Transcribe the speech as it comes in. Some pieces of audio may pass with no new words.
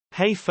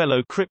Hey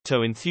fellow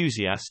crypto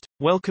enthusiast,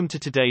 welcome to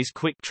today's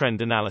quick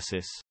trend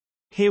analysis.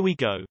 Here we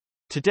go.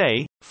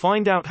 Today,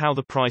 find out how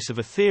the price of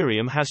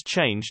Ethereum has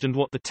changed and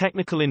what the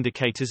technical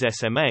indicators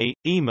SMA,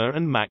 EMA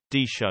and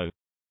MACD show.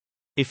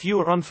 If you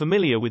are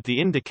unfamiliar with the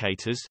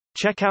indicators,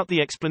 check out the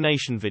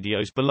explanation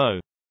videos below.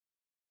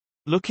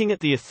 Looking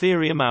at the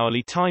Ethereum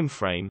hourly time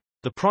frame,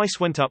 the price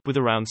went up with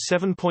around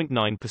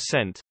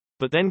 7.9%,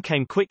 but then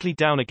came quickly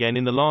down again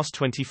in the last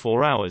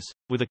 24 hours,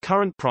 with a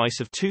current price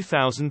of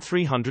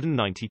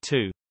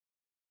 $2,392.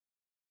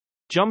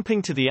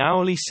 Jumping to the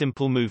hourly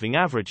simple moving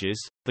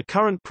averages, the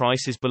current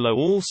price is below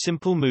all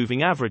simple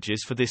moving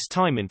averages for this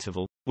time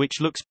interval, which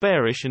looks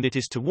bearish, and it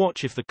is to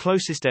watch if the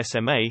closest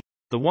SMA,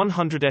 the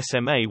 100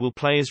 SMA, will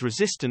play as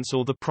resistance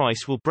or the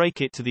price will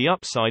break it to the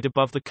upside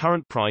above the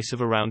current price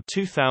of around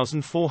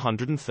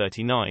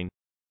 $2,439.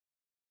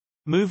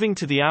 Moving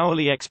to the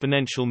hourly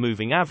exponential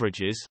moving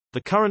averages,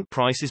 the current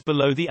price is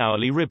below the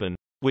hourly ribbon,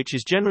 which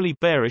is generally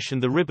bearish,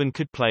 and the ribbon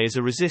could play as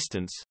a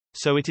resistance,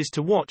 so it is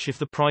to watch if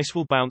the price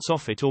will bounce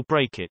off it or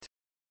break it.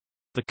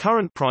 The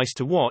current price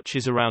to watch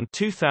is around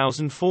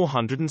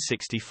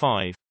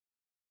 $2,465.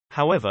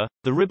 However,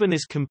 the ribbon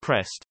is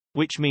compressed,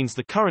 which means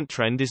the current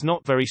trend is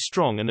not very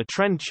strong and a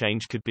trend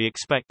change could be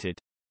expected.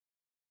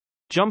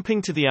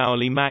 Jumping to the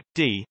hourly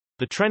MACD,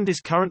 the trend is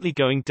currently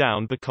going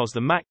down because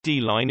the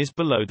MACD line is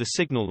below the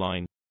signal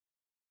line.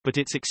 But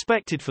it's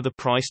expected for the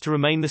price to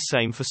remain the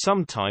same for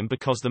some time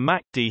because the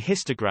MACD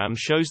histogram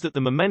shows that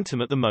the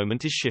momentum at the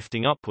moment is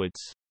shifting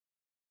upwards.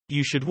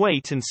 You should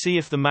wait and see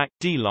if the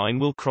MACD line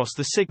will cross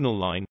the signal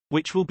line,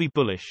 which will be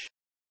bullish.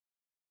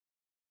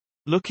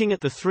 Looking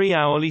at the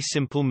 3-hourly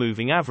simple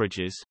moving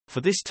averages,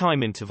 for this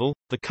time interval,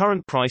 the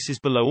current price is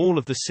below all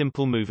of the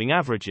simple moving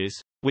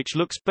averages, which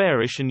looks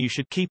bearish, and you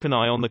should keep an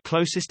eye on the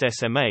closest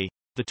SMA.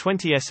 The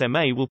 20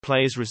 SMA will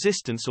play as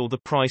resistance or the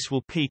price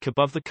will peak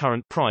above the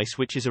current price,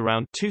 which is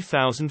around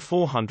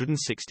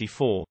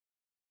 $2,464.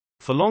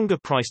 For longer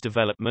price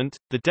development,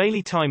 the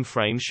daily time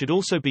frames should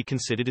also be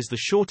considered, as the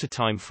shorter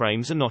time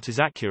frames are not as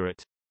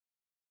accurate.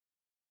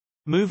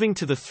 Moving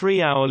to the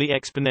 3-hourly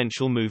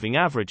exponential moving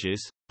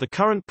averages, the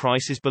current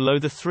price is below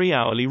the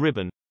 3-hourly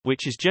ribbon,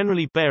 which is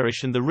generally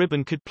bearish, and the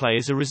ribbon could play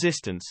as a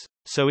resistance,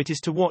 so it is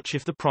to watch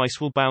if the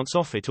price will bounce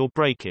off it or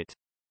break it.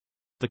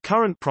 The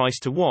current price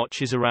to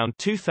watch is around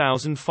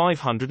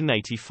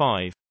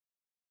 $2,585.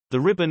 The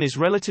ribbon is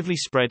relatively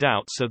spread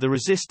out, so the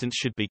resistance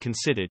should be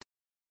considered.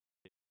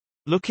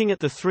 Looking at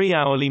the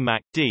 3-hourly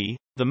MACD,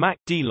 the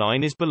MACD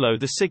line is below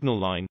the signal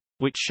line,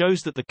 which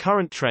shows that the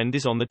current trend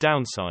is on the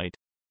downside.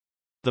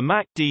 The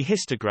MACD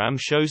histogram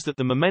shows that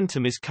the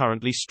momentum is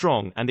currently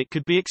strong, and it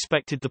could be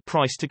expected the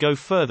price to go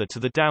further to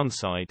the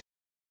downside.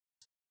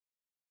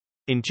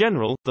 In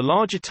general, the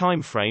larger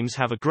time frames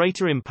have a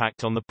greater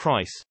impact on the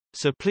price,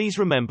 so please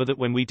remember that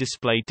when we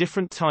display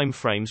different time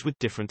frames with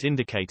different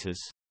indicators.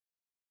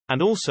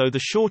 And also, the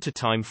shorter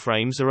time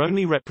frames are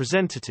only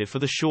representative for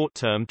the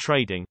short-term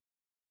trading.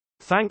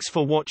 Thanks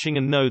for watching,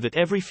 and know that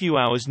every few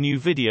hours new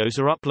videos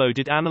are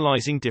uploaded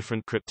analyzing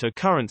different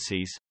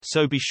cryptocurrencies,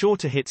 so be sure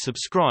to hit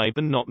subscribe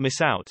and not miss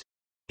out.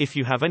 If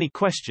you have any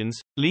questions,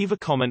 leave a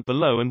comment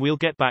below and we'll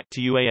get back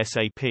to you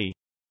ASAP.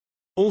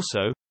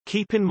 Also,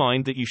 keep in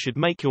mind that you should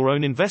make your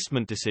own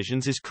investment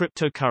decisions, as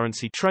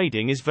cryptocurrency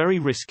trading is very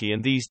risky,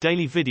 and these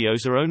daily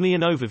videos are only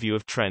an overview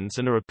of trends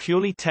and are a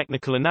purely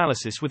technical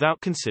analysis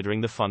without considering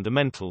the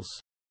fundamentals.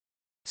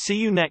 See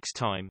you next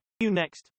time.